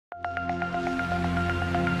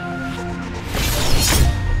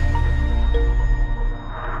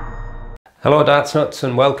Hello Darts Nutz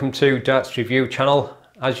and welcome to Darts Review channel.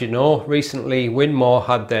 As you know, recently Winmau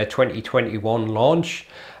had their 2021 launch.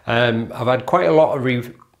 I've had quite a lot of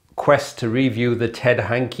requests to review the Ted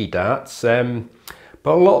Hankey darts, but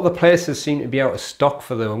a lot of the places seem to be out of stock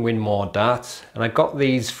for the Winmau darts, and I got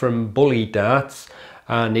these from Bully Darts,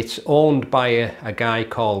 and it's owned by a guy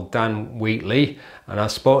called Dan Wheatley, and I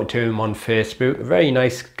spoke to him on Facebook. A very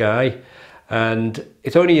nice guy. And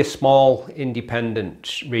it's only a small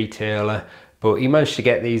independent retailer, but he managed to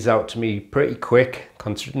get these out to me pretty quick,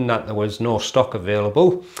 considering that there was no stock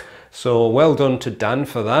available. So well done to Dan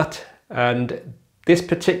for that. And this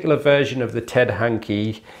particular version of the Ted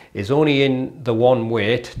Hankey is only in the one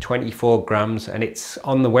weight, 24 grams, and it's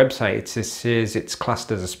on the website. It says it's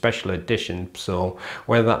classed as a special edition. So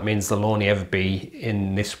whether that means they'll only ever be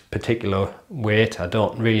in this particular weight, I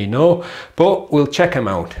don't really know, but we'll check them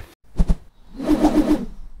out.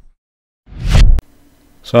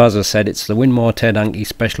 So as I said, it's the Winmau Ted Hankey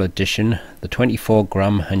Special Edition, the 24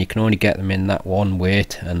 gram, and you can only get them in that one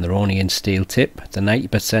weight, and they're only in steel tip. They're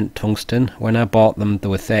 90% tungsten. When I bought them they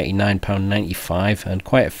were £39.95, and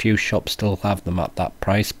quite a few shops still have them at that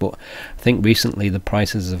price, but I think recently the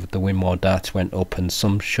prices of the Winmau darts went up and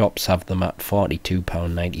some shops have them at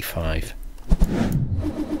 £42.95.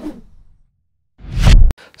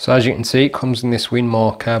 So as you can see, it comes in this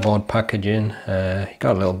Winmau cardboard packaging.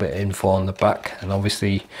 Got a little bit of info on the back, and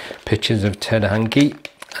obviously pictures of Ted Hankey,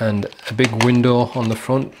 and a big window on the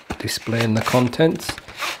front displaying the contents.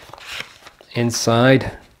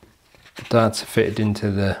 Inside, the darts are fitted into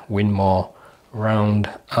the Winmau round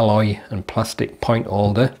alloy and plastic point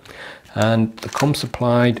holder, and they come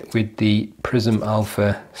supplied with the Prism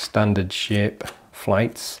Alpha standard shape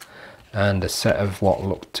flights and a set of what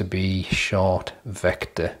look to be short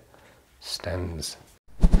vector stems.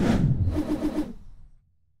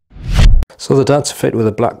 So the darts are fitted with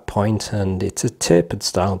a black point, and it's a tapered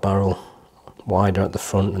style barrel, wider at the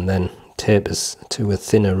front and then tapers to a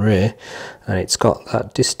thinner ray, and it's got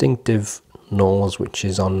that distinctive nose which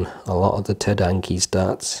is on a lot of the Ted Hankey's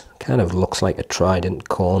darts. Kind of looks like a trident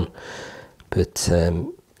cone, but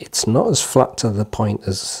it's not as flat to the point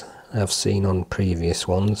as I've seen on previous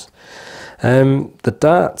ones. The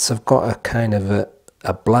darts have got a kind of a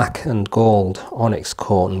black and gold onyx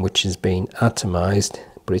coating which has been atomized,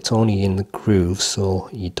 but it's only in the grooves, so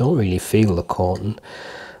you don't really feel the coating.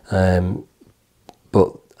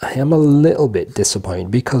 But I am a little bit disappointed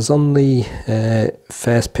because on the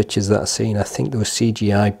first pictures that I've seen, I think there were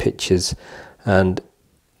CGI pictures, and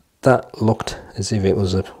that looked as if it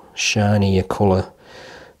was a shinier colour,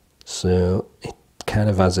 so it kind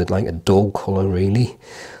of has like a dull colour really,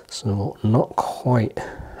 so not quite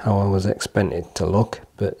how I was expecting it to look,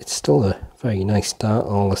 but it's still a very nice dart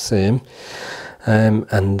all the same.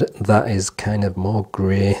 And that is kind of more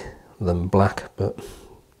grey than black, but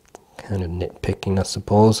kind of nitpicking I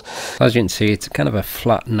suppose. As you can see, it's kind of a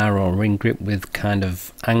flat narrow ring grip with kind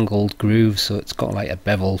of angled grooves, so it's got like a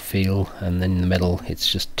bevel feel, and then in the middle it's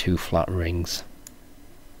just two flat rings.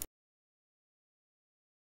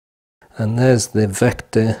 And there's the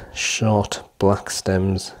Vector short black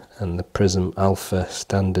stems, and the Prism Alpha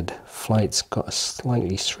standard flights got a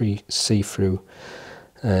slightly see-through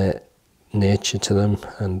nature to them,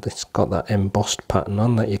 and it's got that embossed pattern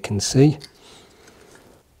on that you can see.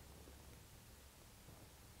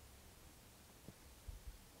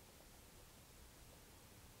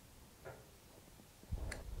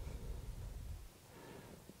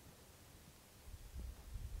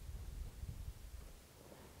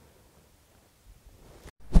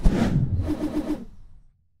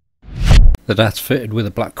 The dart's fitted with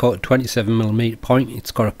a black coated 27mm point.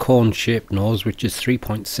 It's got a cone shaped nose which is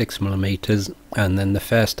 3.6mm, and then the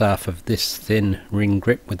first half of this thin ring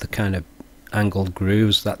grip with the kind of angled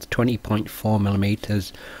grooves, that's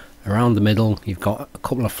 20.4mm. Around the middle you've got a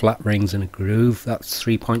couple of flat rings and a groove, that's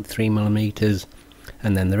 3.3mm,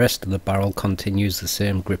 and then the rest of the barrel continues the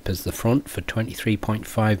same grip as the front for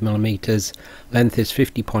 23.5mm. Length is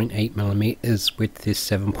 50.8mm, width is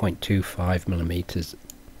 7.25mm.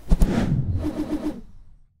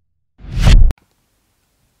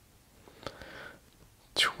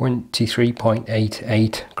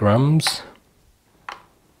 23.88 grams,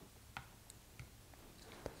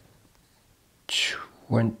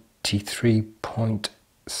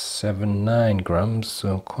 23.79 grams,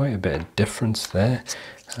 so quite a bit of difference there,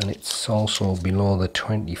 and it's also below the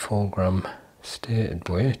 24 gram stated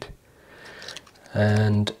weight,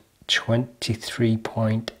 and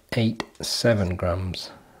 23.87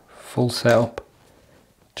 grams. Full setup,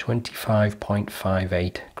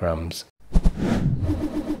 25.58 grams.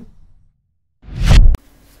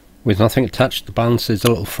 With nothing attached, the balance is a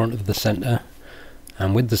little front of the centre,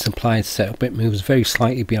 and with the supplied setup it moves very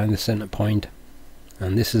slightly behind the centre point,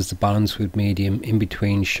 and this is the balance with medium in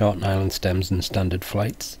between short nylon stems and standard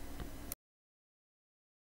flights.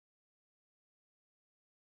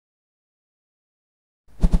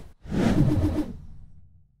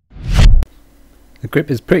 The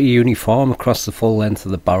grip is pretty uniform across the full length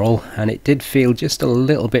of the barrel, and it did feel just a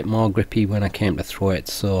little bit more grippy when I came to throw it,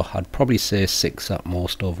 so I'd probably say 6 at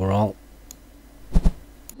most overall.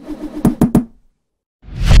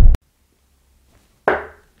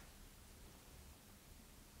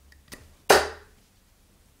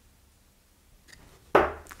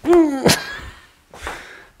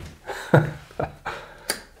 I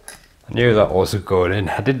knew that wasn't going in.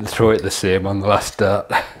 I didn't throw it the same on the last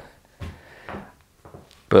dart.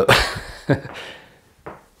 But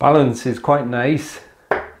balance is quite nice.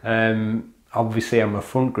 Obviously I'm a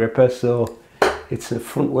front gripper, so it's a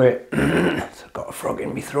front weight. So I've got a frog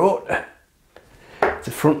in my throat. It's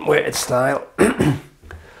a front weighted style.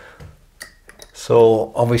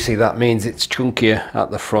 So obviously that means it's chunkier at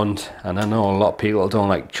the front, and I know a lot of people don't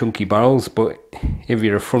like chunky barrels, but if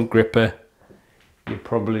you're a front gripper you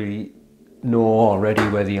probably know already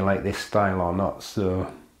whether you like this style or not. So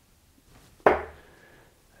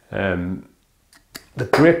the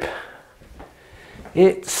grip,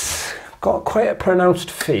 it's got quite a pronounced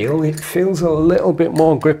feel. It feels a little bit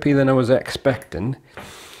more grippy than I was expecting.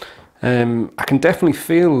 I can definitely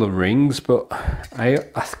feel the rings, but I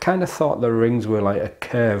kind of thought the rings were like a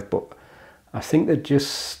curve, but I think they're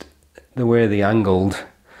just the way they angled.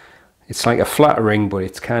 It's like a flat ring, but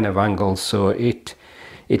it's kind of angled, so it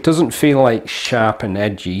doesn't feel like sharp and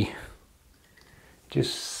edgy. It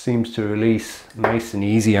just seems to release nice and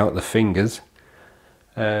easy out the fingers.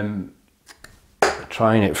 Trying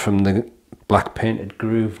it from the black painted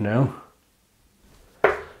groove now.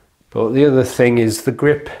 But the other thing is the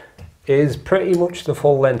grip is pretty much the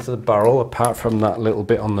full length of the barrel, apart from that little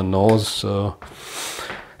bit on the nose. So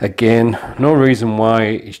again, no reason why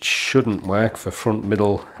it shouldn't work for front,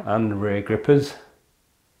 middle and rear grippers.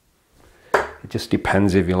 It just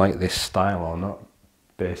depends if you like this style or not,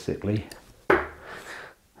 basically. I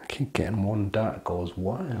keep getting one dart goes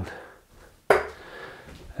wild.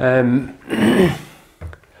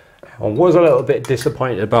 I was a little bit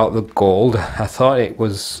disappointed about the gold. I thought it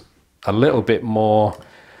was a little bit more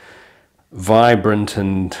vibrant,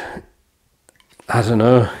 and I don't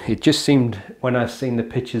know, it just seemed when I seen the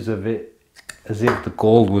pictures of it as if the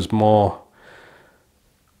gold was more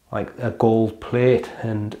like a gold plate,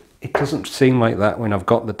 and it doesn't seem like that when I've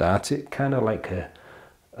got the darts. It's kind of like a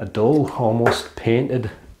dull, almost painted,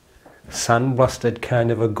 sandblasted kind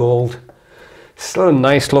of a gold. Still a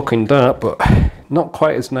nice looking dart, but not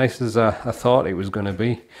quite as nice as I thought it was going to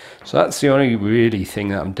be. So that's the only really thing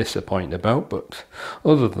that I'm disappointed about, but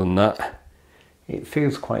other than that, it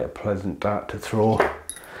feels quite a pleasant dart to throw,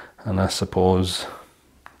 and I suppose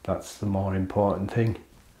that's the more important thing.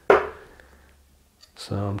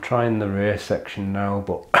 So I'm trying the rear section now,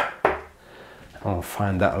 but I'll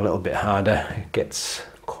find that a little bit harder. It gets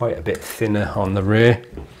quite a bit thinner on the rear.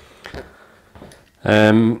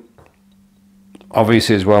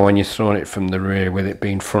 Obviously as well, when you're throwing it from the rear with it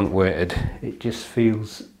being front weighted, it just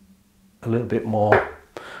feels a little bit more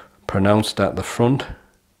pronounced at the front.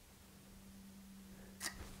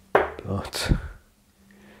 But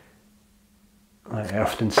like I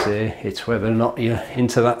often say, it's whether or not you're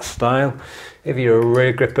into that style. If you're a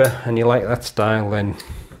rear gripper and you like that style, then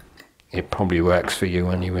it probably works for you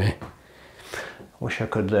anyway. Wish I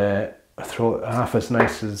could throw it half as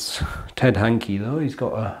nice as Ted Hankey though. He's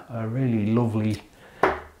got a really lovely,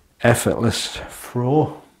 effortless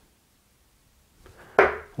throw.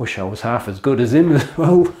 Wish I was half as good as him as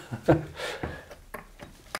well.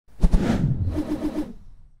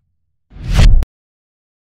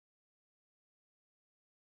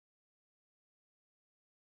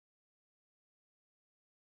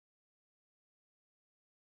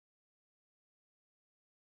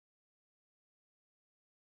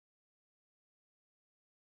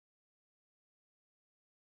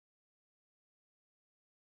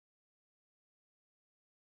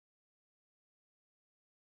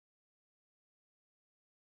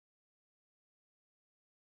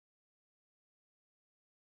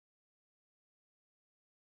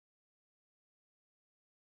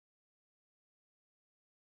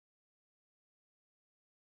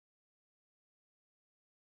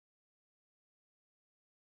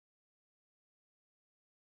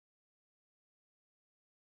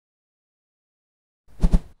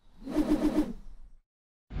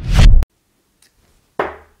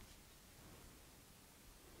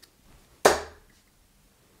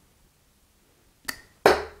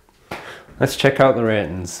 Let's check out the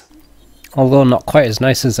ratings. Although not quite as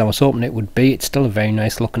nice as I was hoping it would be, it's still a very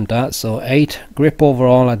nice looking dart, so 8. Grip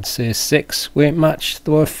overall I'd say 6. Weight match,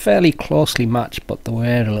 they were fairly closely matched, but they were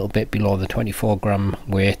a little bit below the 24 gram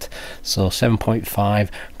weight, so 7.5.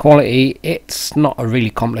 Quality, it's not a really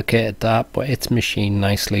complicated dart, but it's machined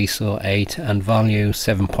nicely, so 8. And value,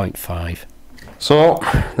 7.5. So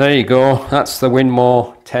there you go, that's the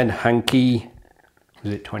Winmau TED Hankey.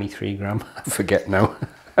 Was it 23 gram? I forget now.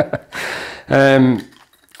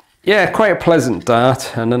 Yeah, quite a pleasant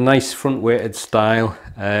dart and a nice front weighted style.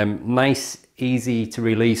 Nice, easy to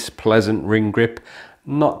release, pleasant ring grip.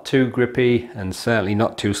 Not too grippy and certainly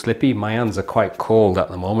not too slippy. My hands are quite cold at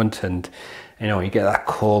the moment, and you know, you get that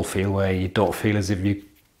cold feel where you don't feel as if you've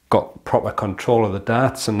got proper control of the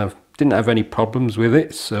darts, and I didn't have any problems with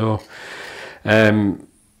it, so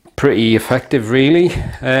pretty effective really.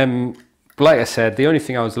 Like I said, the only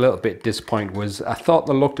thing I was a little bit disappointed was I thought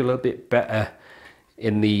they looked a little bit better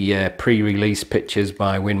in the pre-release pictures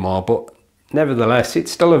by Winmau, but nevertheless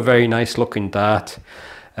it's still a very nice looking dart,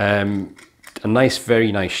 a nice,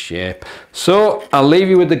 very nice shape. So I'll leave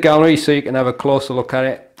you with the gallery so you can have a closer look at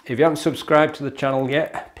it. If you haven't subscribed to the channel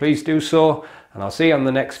yet, please do so, and I'll see you on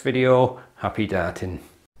the next video. Happy darting.